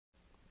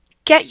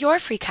Get your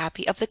free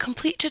copy of the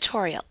complete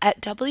tutorial at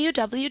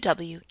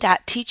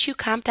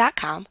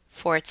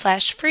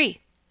www.teachucomp.com/free.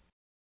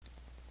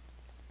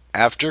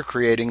 After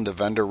creating the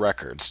vendor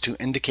records to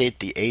indicate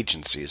the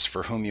agencies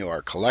for whom you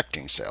are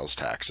collecting sales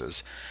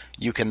taxes,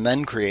 you can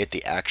then create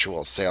the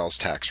actual sales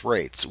tax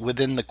rates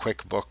within the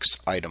QuickBooks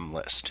item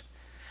list.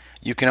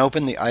 You can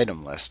open the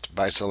item list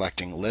by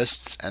selecting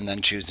Lists and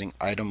then choosing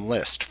Item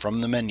List from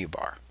the menu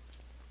bar.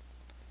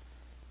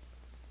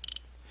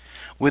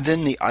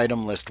 Within the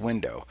item list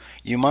window,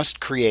 you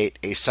must create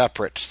a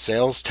separate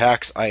sales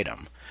tax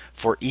item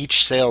for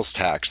each sales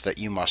tax that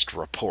you must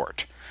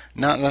report,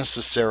 not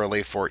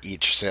necessarily for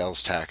each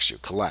sales tax you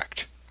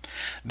collect.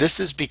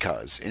 This is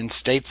because in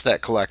states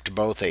that collect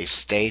both a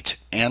state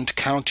and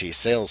county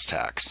sales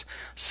tax,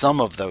 some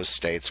of those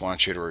states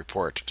want you to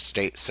report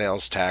state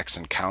sales tax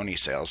and county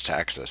sales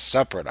tax as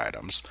separate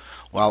items,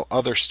 while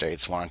other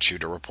states want you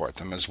to report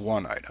them as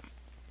one item.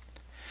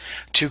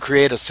 To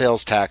create a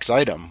sales tax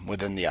item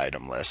within the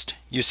item list,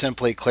 you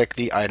simply click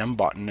the Item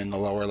button in the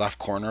lower left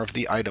corner of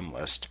the item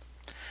list,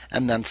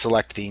 and then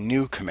select the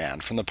New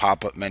command from the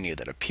pop-up menu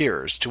that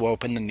appears to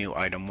open the new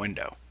item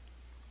window.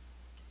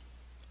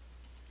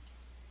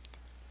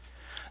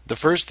 The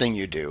first thing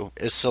you do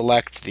is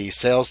select the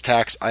sales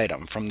tax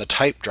item from the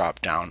type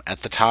drop-down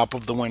at the top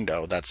of the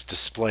window that's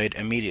displayed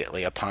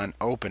immediately upon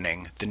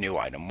opening the new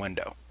item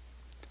window.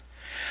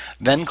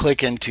 Then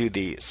click into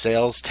the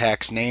Sales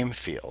Tax Name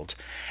field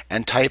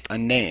and type a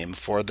name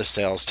for the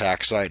sales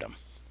tax item.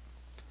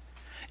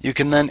 You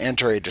can then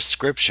enter a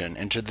description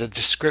into the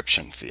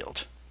Description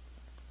field.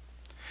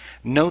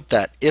 Note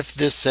that if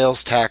this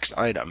sales tax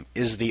item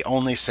is the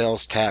only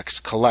sales tax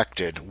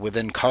collected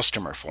within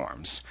customer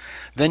forms,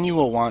 then you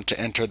will want to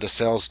enter the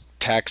sales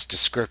tax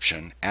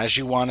description as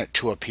you want it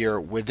to appear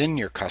within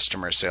your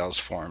customer sales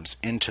forms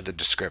into the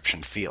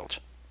description field.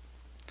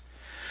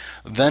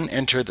 Then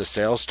enter the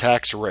sales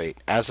tax rate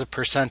as a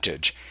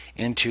percentage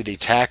into the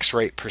tax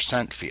rate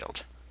percent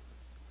field.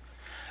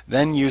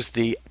 Then use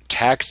the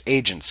tax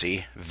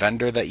agency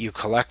vendor that you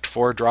collect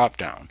for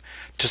dropdown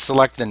to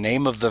select the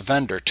name of the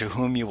vendor to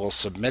whom you will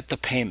submit the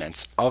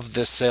payments of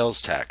this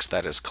sales tax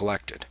that is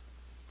collected.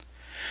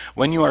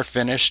 When you are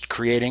finished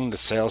creating the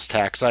sales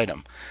tax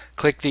item,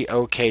 click the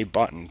OK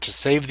button to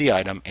save the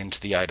item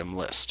into the item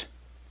list.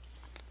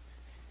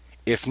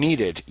 If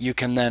needed, you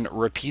can then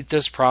repeat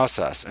this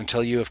process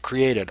until you have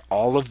created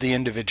all of the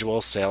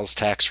individual sales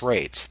tax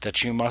rates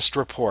that you must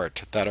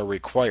report that are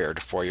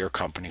required for your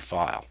company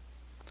file.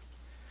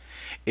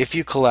 If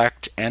you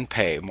collect and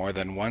pay more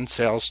than one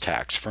sales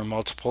tax for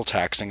multiple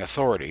taxing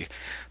authority,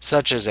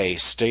 such as a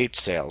state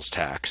sales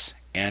tax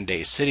and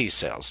a city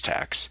sales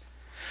tax,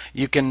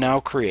 you can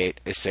now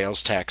create a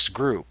sales tax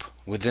group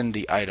within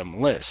the item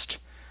list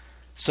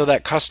so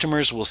that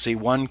customers will see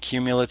one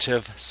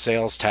cumulative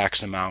sales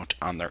tax amount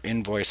on their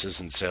invoices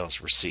and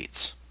sales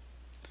receipts.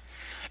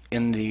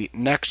 In the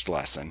next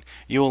lesson,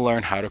 you will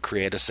learn how to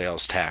create a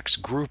sales tax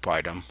group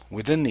item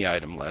within the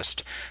item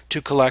list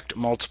to collect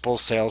multiple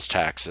sales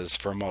taxes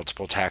for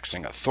multiple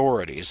taxing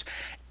authorities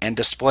and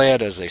display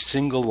it as a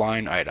single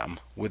line item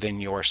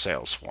within your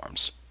sales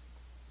forms.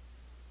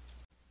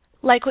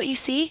 Like what you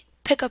see?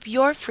 Pick up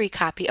your free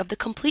copy of the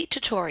complete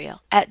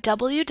tutorial at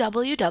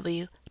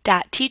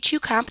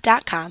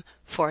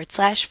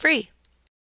www.teachucomp.com/free.